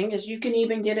amazing thing is you can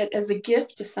even get it as a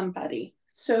gift to somebody.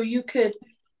 So you could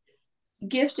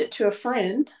gift it to a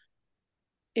friend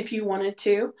if you wanted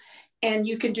to, and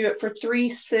you can do it for 3,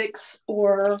 6,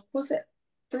 or was it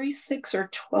 3, 6, or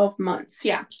 12 months?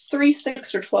 Yeah, it's 3,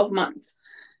 6, or 12 months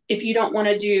if you don't want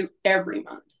to do every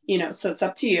month, so it's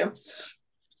up to you.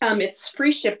 It's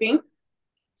free shipping.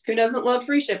 Who doesn't love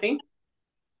free shipping?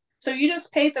 So you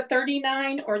just pay the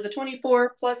 $39 or the $24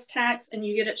 plus tax, and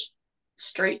you get it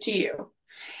straight to you.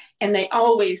 And they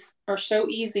always are so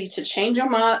easy to change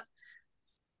them up.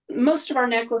 Most of our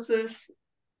necklaces,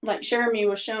 like Sheremy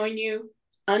was showing you,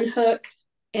 unhook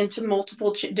into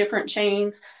multiple different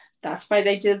chains. That's why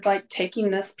they did like taking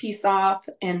this piece off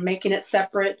and making it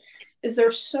separate, is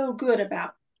they're so good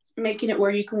about making it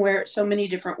where you can wear it so many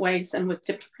different ways and with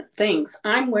different things.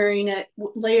 I'm wearing it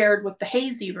layered with the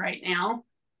hazy right now,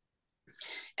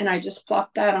 and I just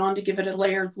plopped that on to give it a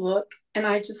layered look, and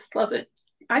I just love it.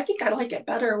 I think I like it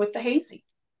better with the hazy.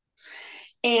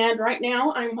 And right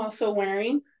now I'm also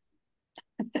wearing,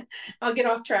 I'll get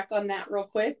off track on that real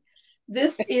quick.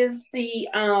 This is the,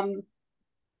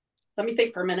 let me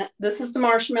think for a minute. This is the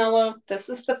marshmallow, this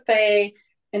is the fay,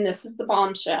 and this is the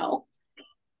bombshell.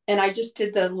 And I just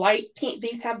did the light pink.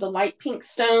 These have the light pink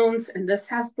stones, and this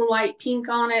has the light pink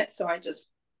on it. So I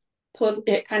just pulled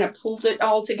it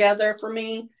all together for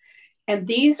me. And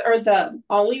these are the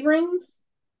Ollie rings.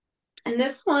 And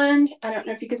this one, I don't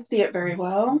know if you can see it very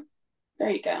well. There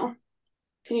you go.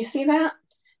 Can you see that?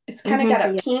 It's kind of got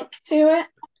a pink to it.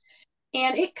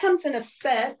 And it comes in a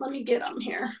set. Let me get them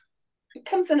here. it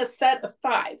comes in a set of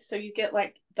 5. So you get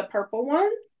like the purple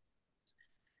one,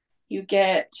 you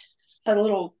get a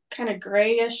little kind of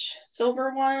grayish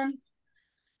silver one,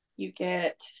 you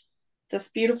get this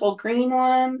beautiful green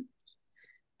one,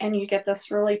 and you get this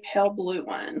really pale blue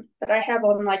one. But I have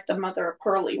on like the mother of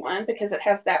pearly one because it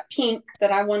has that pink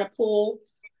that I want to pull,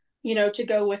 you know, to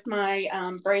go with my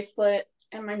bracelet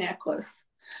and my necklace.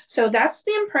 So that's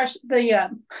the impression.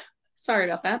 Sorry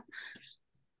about that.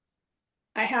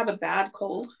 I have a bad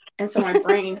cold, and so my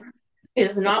brain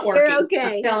is not working. You're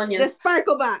okay. I'm telling you. The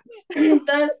sparkle box.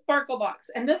 The sparkle box.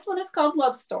 And this one is called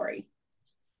Love Story.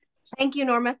 Thank you,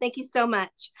 Norma. Thank you so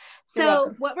much.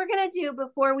 So what we're going to do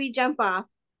before we jump off,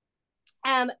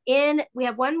 we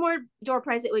have one more door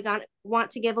prize that we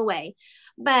want to give away,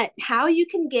 but how you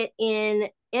can get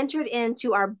entered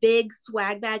into our big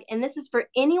swag bag. And this is for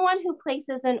anyone who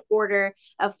places an order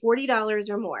of $40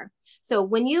 or more. So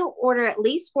when you order at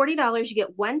least $40, you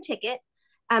get 1 ticket.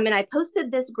 And I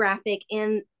posted this graphic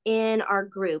in our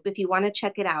group if you want to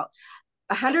check it out.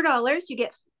 $100, you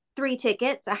get 3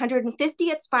 tickets. $150,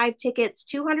 it's 5 tickets.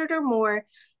 $200 or more,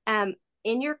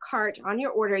 in your cart on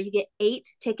your order, you get 8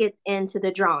 tickets into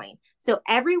the drawing. So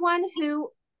everyone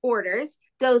who orders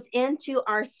goes into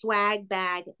our swag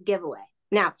bag giveaway.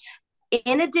 Now,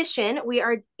 in addition,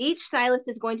 each stylist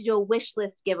is going to do a wish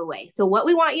list giveaway. So what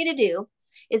we want you to do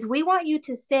is we want you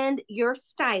to send your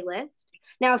stylist.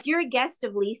 Now, if you're a guest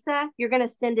of Lisa, you're going to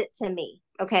send it to me.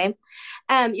 Okay.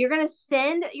 You're going to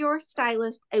send your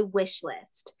stylist a wish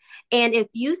list. And if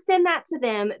you send that to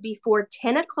them before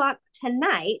 10 o'clock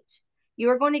tonight, you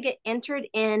are going to get entered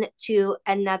into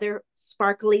another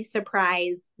sparkly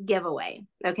surprise giveaway.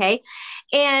 Okay.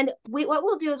 And what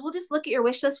we'll do is we'll just look at your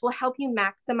wish list. We'll help you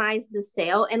maximize the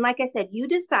sale. And like I said, you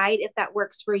decide if that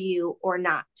works for you or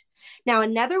not. Now,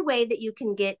 another way that you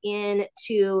can get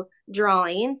into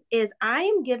drawings is I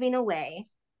am giving away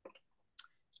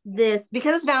this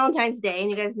because it's Valentine's Day and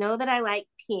you guys know that I like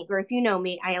pink, or if you know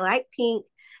me, I like pink,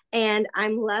 and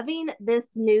I'm loving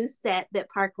this new set that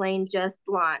Park Lane just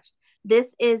launched.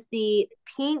 This is the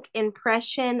pink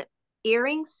impression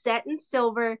earring set in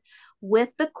silver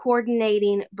with the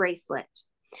coordinating bracelet.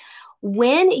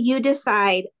 When you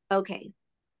decide, okay,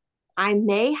 I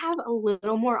may have a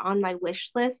little more on my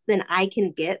wish list than I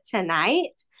can get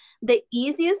tonight, the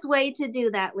easiest way to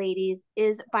do that, ladies,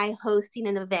 is by hosting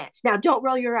an event. Now, don't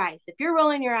roll your eyes. If you're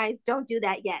rolling your eyes, don't do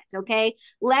that yet, okay?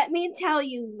 Let me tell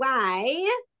you why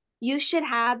you should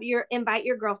invite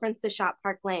your girlfriends to shop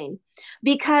Park Lane,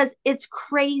 because it's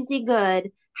crazy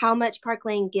good how much Park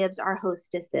Lane gives our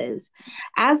hostesses.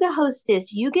 As a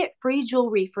hostess, you get free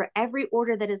jewelry for every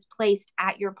order that is placed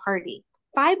at your party.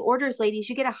 5 orders, ladies,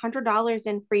 you get $100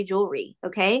 in free jewelry,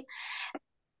 okay?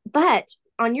 But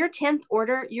on your 10th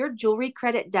order, your jewelry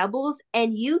credit doubles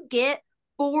and you get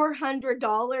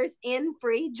 $400 in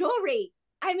free jewelry.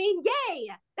 I mean, yay!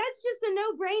 That's just a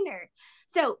no-brainer.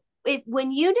 So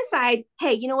when you decide,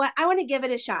 hey, you know what, I want to give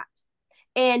it a shot,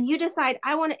 and you decide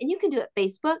and you can do it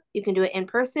Facebook, you can do it in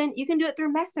person, you can do it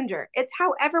through Messenger. It's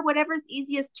whatever's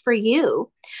easiest for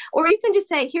you. Or you can just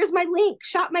say, here's my link,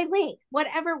 shop my link,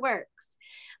 whatever works.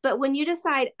 But when you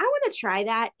decide, I want to try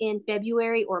that in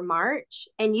February or March,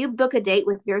 and you book a date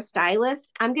with your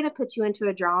stylist, I'm going to put you into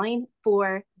a drawing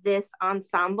for this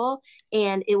ensemble,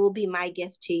 and it will be my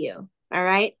gift to you. All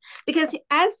right? Because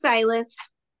as stylists,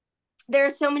 there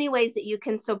are so many ways that you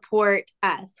can support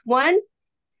us. One,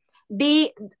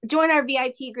 join our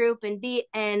VIP group and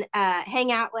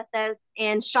hang out with us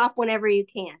and shop whenever you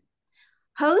can.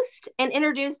 Host and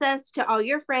introduce us to all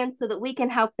your friends so that we can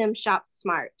help them shop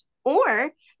smart.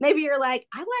 Or maybe you're like,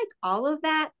 I like all of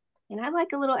that and I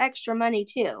like a little extra money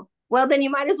too. Well, then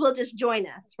you might as well just join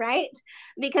us, right?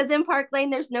 Because in Park Lane,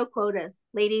 there's no quotas.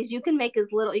 Ladies, you can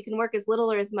work as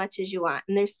little or as much as you want.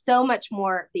 And there's so much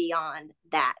more beyond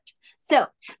that. So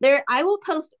I will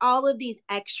post all of these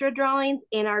extra drawings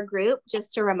in our group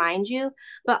just to remind you,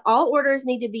 but all orders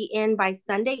need to be in by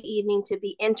Sunday evening to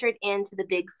be entered into the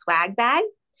big swag bag.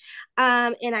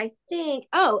 And I think,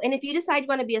 and if you decide you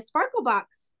want to be a Sparkle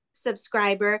Box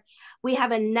subscriber, we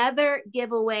have another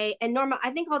giveaway. And Norma,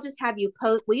 I think I'll just have you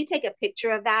will you take a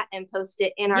picture of that and post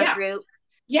it in our group?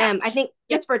 Yeah. I think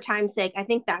just for time's sake, I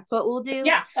think that's what we'll do.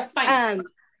 Yeah, that's fine.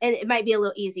 And it might be a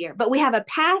little easier, but we have a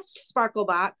past Sparkle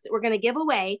Box that we're going to give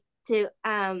away to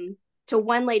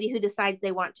one lady who decides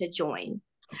they want to join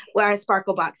our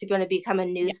Sparkle Box. You're going to become a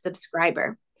new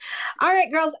subscriber. All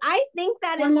right, girls, I think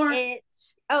that is it.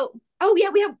 Oh yeah,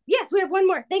 we have one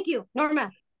more. Thank you,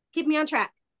 Norma. Keep me on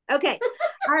track. Okay.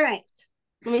 All right.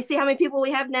 Let me see how many people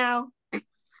we have now.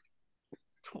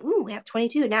 Ooh, we have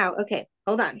 22 now. Okay,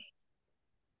 hold on.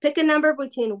 Pick a number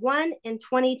between 1 and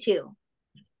 22.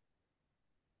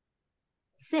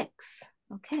 6.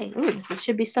 Okay. Ooh, this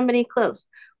should be somebody close.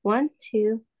 1,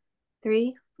 2,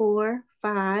 3, 4,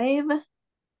 5,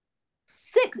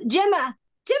 6. Gemma,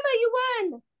 you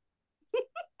won.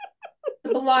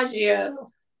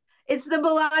 Bellagio. It's the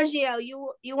Bellagio.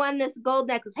 You won this gold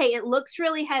necklace. Hey, it looks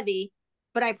really heavy,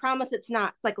 but I promise it's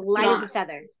not. It's like light as a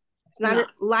feather. It's not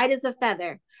light as a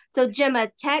feather. So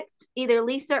Gemma, text either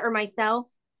Lisa or myself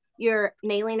your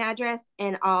mailing address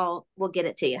and we'll get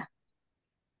it to you.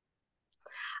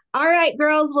 All right,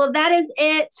 girls. Well, that is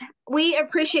it. We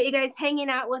appreciate you guys hanging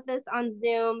out with us on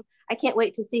Zoom. I can't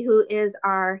wait to see who is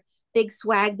our big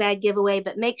swag bag giveaway,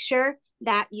 but make sure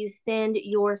that you send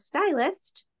your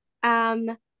stylist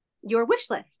your wish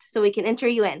list so we can enter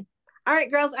you in. All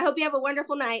right, girls. I hope you have a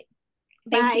wonderful night.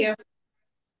 Thank Bye. you.